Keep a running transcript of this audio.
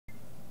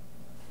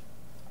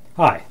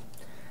Hi.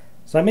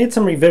 So I made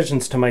some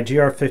revisions to my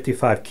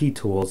GR-55 key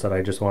tools that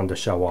I just wanted to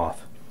show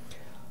off.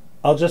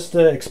 I'll just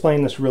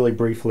explain this really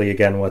briefly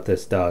again what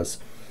this does.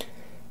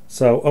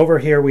 So over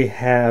here we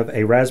have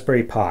a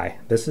Raspberry Pi.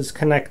 This is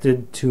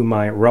connected to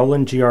my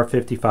Roland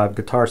GR-55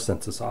 guitar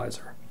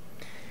synthesizer.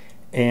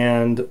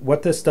 And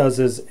what this does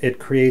is it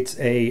creates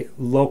a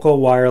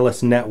local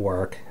wireless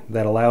network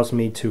that allows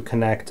me to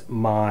connect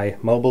my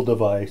mobile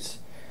device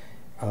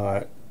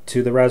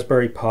to the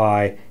Raspberry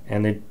Pi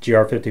and the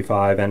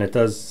GR-55, and it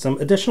does some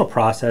additional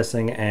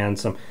processing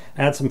and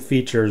adds some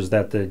features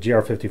that the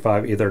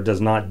GR-55 either does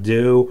not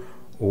do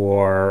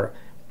or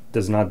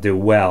does not do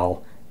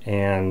well,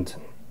 and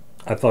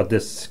I thought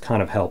this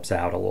kind of helps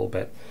out a little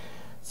bit.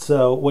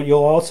 So what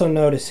you'll also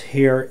notice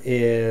here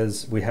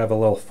is we have a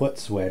little foot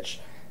switch.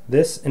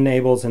 This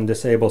enables and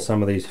disables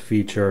some of these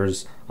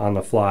features on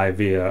the fly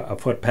via a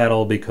foot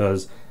pedal,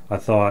 because I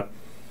thought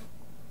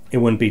it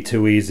wouldn't be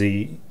too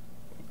easy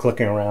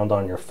clicking around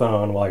on your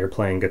phone while you're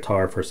playing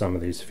guitar for some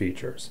of these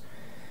features.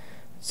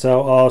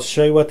 So I'll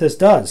show you what this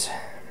does.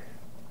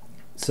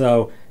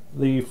 So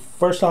the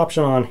first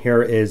option on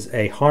here is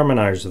a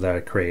harmonizer that I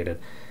created.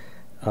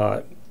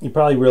 You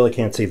probably really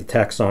can't see the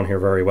text on here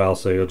very well,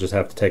 so you'll just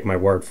have to take my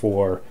word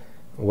for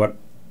what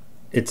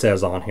it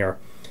says on here.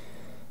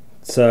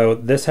 So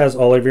this has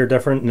all of your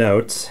different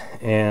notes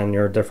and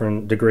your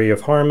different degree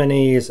of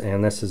harmonies,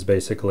 and this is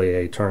basically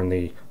a turn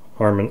the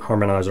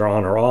harmonizer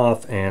on or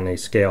off and a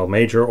scale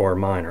major or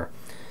minor.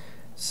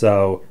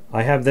 So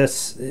I have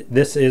this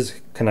is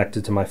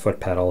connected to my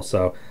foot pedal.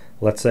 So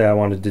let's say I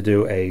wanted to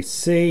do a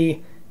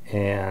C,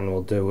 and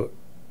we'll do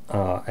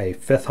a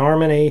fifth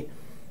harmony.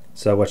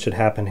 So what should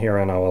happen here,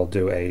 and I will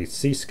do a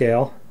C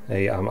scale,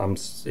 a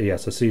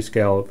C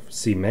scale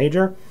C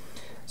major.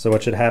 So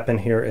what should happen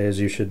here is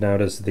you should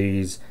notice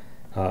these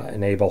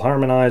enable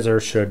harmonizer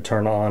should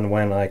turn on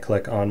when I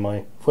click on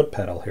my foot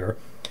pedal here.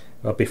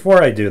 But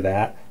before I do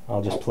that,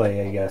 I'll just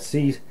play a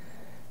C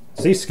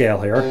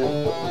scale here.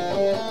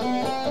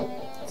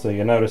 So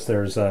you notice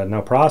there's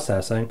no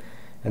processing.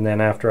 And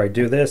then after I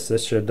do this,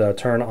 this should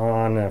turn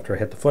on after I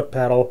hit the foot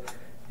pedal.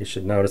 You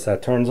should notice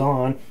that turns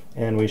on,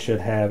 and we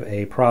should have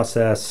a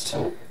processed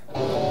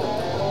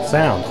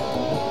sound.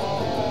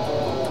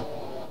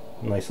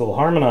 Nice little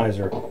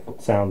harmonizer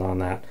sound on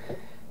that.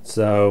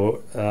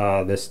 So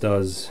this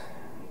does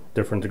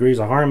different degrees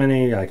of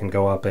harmony. I can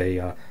go up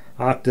a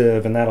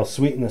octave, and that'll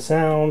sweeten the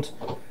sound.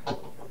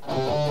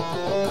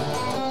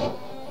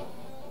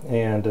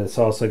 And this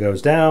also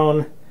goes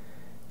down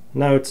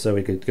notes, so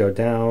we could go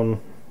down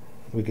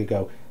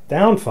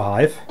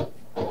 5.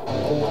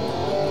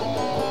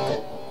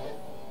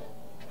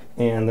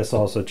 And this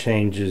also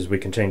changes, we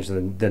can change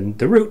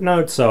the root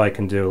notes, so I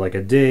can do like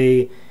a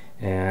D,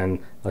 and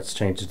let's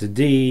change it to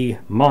D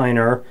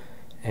minor,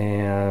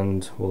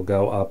 and we'll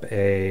go up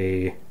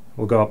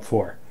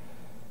 4.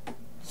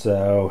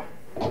 So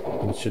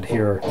you should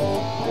hear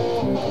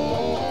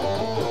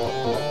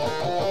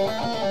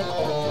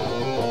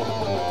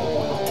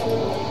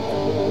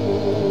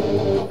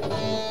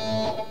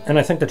and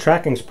I think the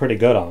tracking's pretty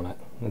good on it.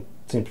 It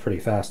seems pretty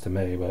fast to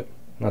me, but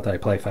not that I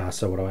play fast,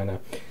 so what do I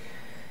know.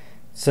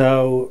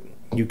 So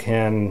you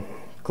can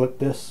click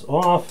this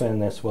off,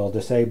 and this will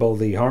disable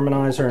the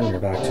harmonizer, and you're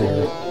back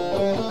to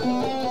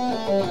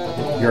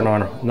your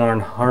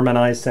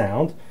non-harmonized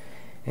sound.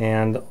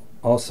 And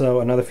also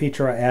another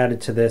feature I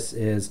added to this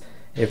is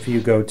if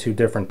you go to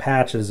different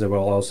patches, it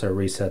will also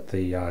reset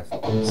the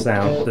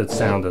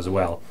sound as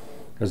well,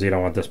 because you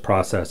don't want this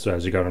process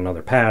as you go to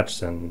another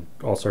patch, and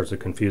all sorts of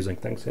confusing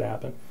things could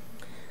happen.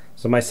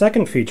 So my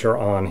second feature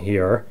on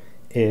here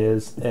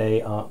is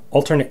a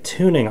alternate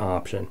tuning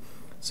option.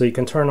 So you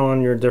can turn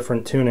on your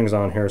different tunings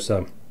on here.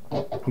 So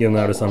you'll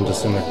notice I'm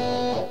just in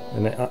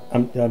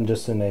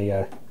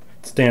a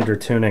standard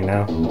tuning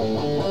now.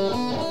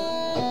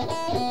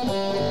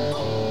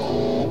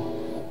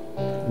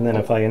 And then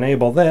if I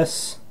enable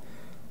this,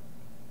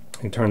 I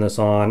can turn this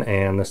on,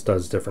 and this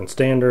does different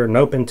standard and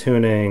open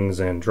tunings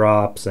and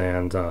drops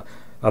and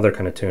other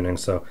kind of tunings.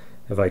 So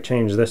if I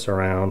change this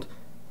around,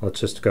 let's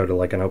just go to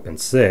like an open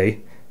C,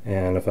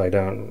 and if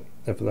I'm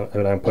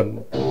putting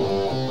it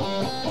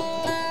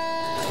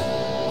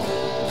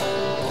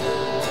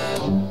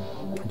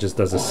just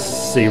does a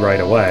C right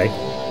away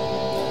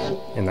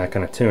in that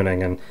kind of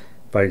tuning. And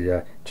if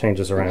I change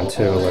this around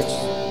too,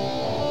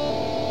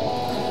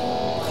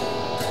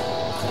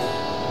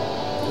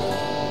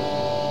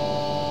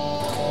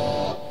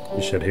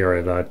 you should hear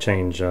it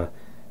change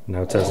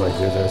notes as I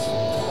do this.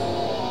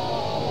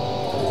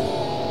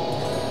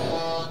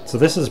 So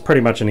this is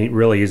pretty much a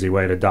really easy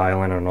way to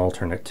dial in an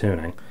alternate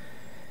tuning.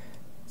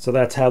 So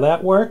that's how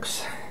that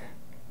works.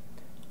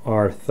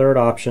 Our third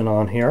option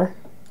on here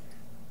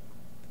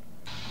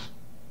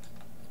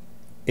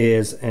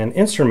is an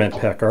instrument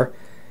picker.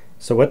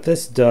 So what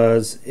this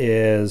does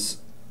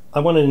is, I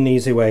wanted an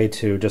easy way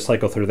to just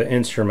cycle through the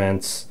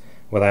instruments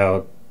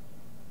without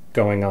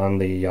going on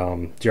the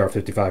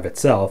GR-55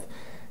 itself.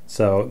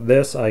 So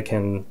this, I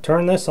can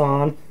turn this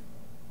on,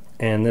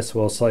 and this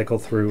will cycle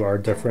through our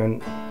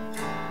different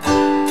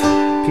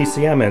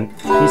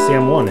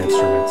PCM1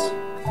 instruments.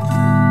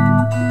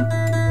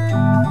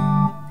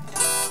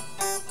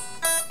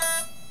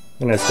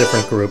 And it's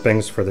different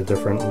groupings for the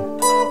different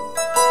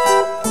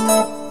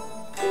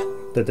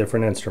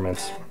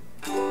instruments.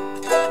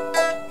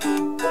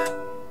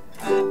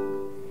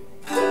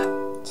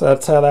 So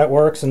that's how that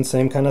works, and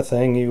same kind of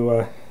thing.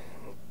 You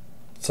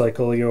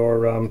cycle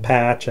your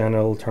patch and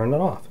it'll turn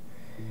it off.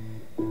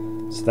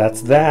 So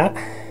that's that.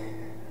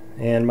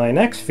 And my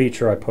next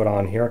feature I put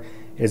on here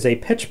is a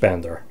pitch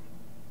bender.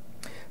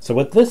 So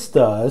what this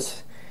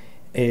does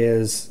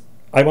is,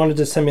 I wanted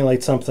to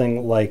simulate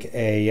something like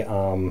a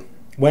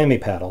whammy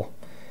pedal.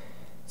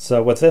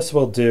 So what this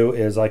will do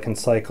is I can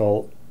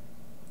cycle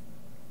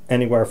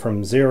anywhere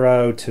from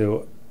 0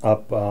 to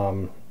up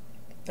a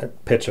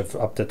pitch of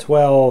up to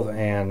 12,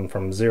 and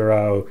from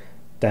 0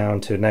 down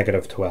to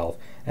 -12.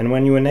 And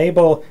when you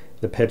enable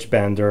the pitch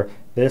bender,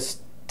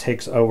 this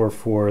takes over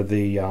for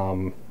the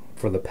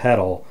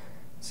pedal.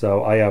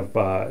 So I have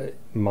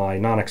my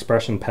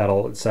non-expression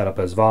pedal set up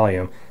as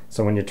volume.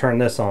 So when you turn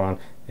this on,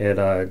 it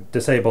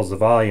disables the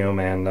volume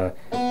and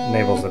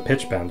enables the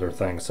pitch bender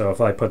thing. So if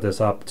I put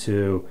this up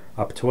to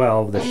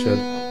 12, this should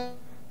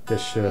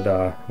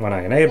when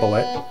I enable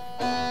it,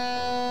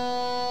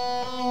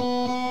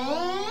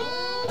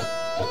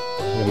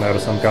 you'll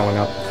notice I'm going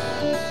up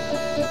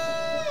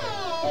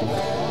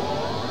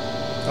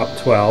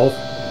 12,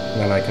 and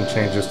then I can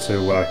change this to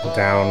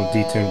down,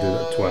 detune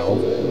to 12.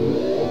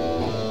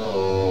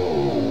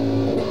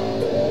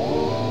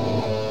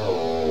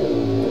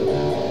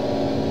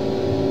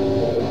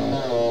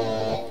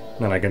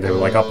 Then I can do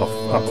like up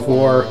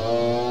 4.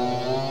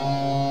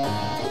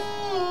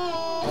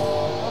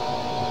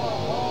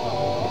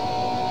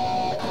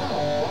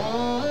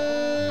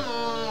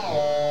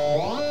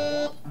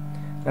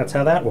 That's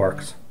how that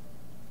works.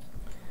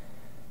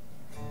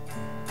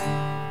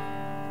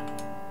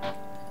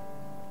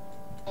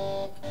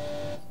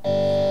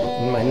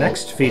 My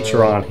next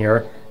feature on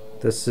here,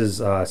 this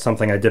is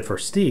something I did for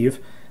Steve.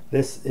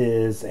 This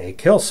is a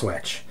kill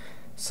switch.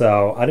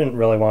 So I didn't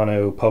really want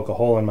to poke a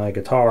hole in my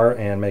guitar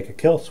and make a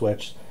kill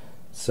switch,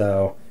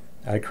 so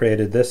I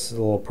created this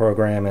little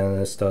program, and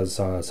this does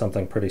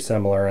something pretty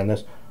similar, and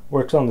this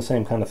works on the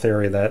same kind of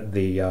theory that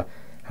the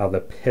how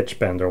the pitch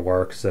bender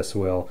works. This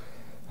will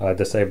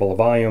disable a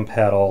volume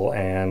pedal,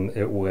 and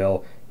it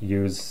will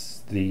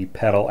use the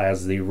pedal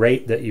as the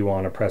rate that you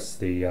want to press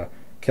the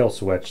kill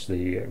switch,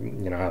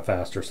 how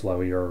fast or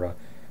slow you're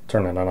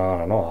turning it on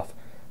and off.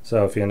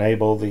 So if you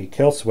enable the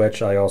kill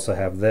switch, I also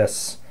have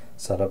this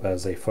set up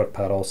as a foot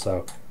pedal,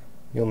 so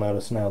you'll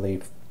notice now the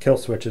kill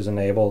switch is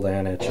enabled,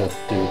 and it should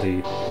do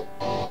the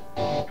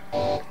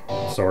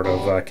sort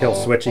of kill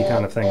switchy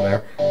kind of thing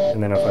there.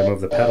 And then if I move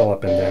the pedal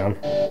up and down,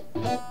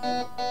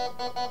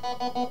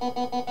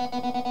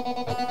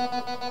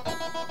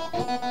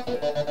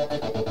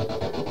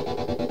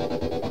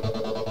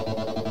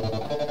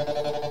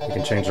 you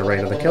can change the rate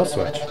of the kill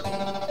switch.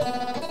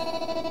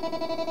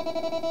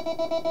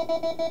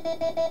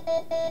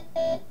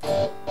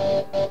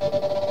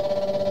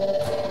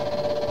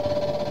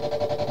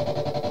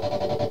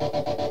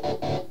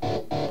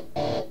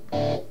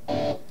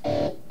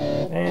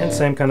 And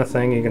same kind of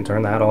thing, you can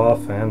turn that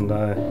off, and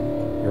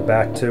you're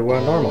back to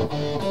normal.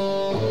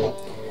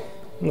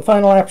 And the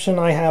final option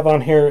I have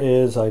on here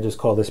is, I just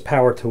call this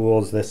Power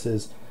Tools. This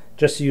is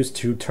just used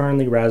to turn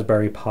the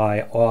Raspberry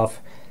Pi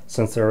off,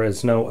 since there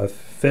is no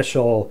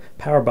official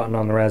power button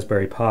on the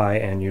Raspberry Pi,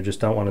 and you just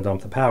don't want to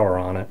dump the power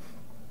on it,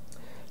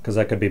 because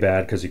that could be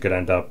bad, because you could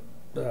end up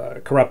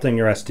corrupting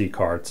your SD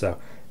card. So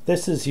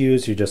this is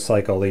used, you just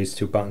cycle these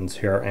two buttons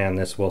here, and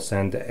this will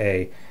send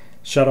a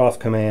shut-off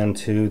command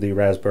to the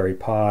Raspberry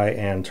Pi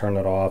and turn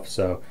it off,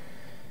 so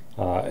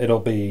it'll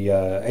be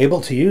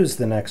able to use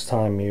the next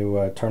time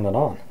you turn it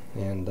on,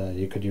 and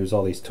you could use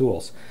all these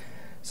tools.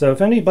 So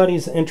if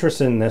anybody's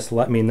interested in this,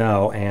 let me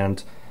know.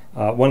 And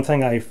one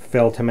thing I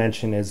failed to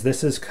mention is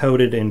this is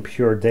coded in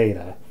pure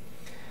data.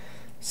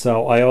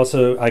 So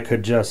I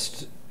could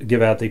just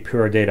give out the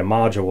pure data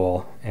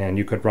module, and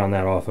you could run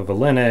that off of a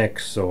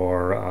Linux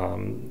or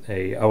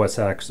a OS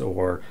X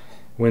or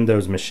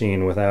Windows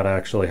machine without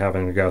actually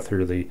having to go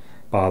through the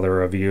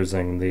bother of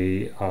using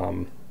the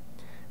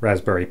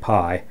Raspberry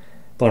Pi.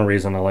 The only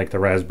reason I like the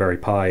Raspberry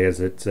Pi is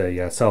it's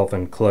a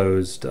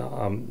self-enclosed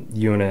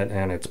unit,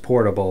 and it's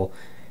portable,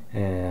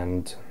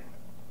 and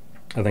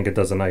I think it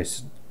does a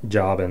nice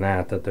job in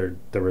that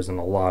there isn't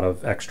a lot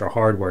of extra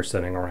hardware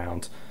sitting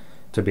around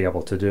to be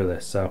able to do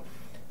this. So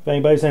if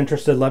anybody's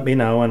interested, let me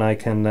know, and I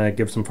can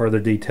give some further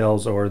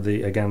details, or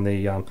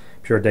the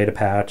pure data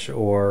patch,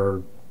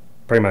 or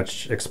pretty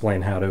much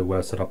explain how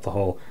to set up the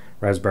whole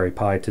Raspberry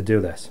Pi to do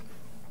this.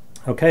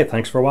 Okay,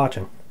 thanks for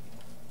watching.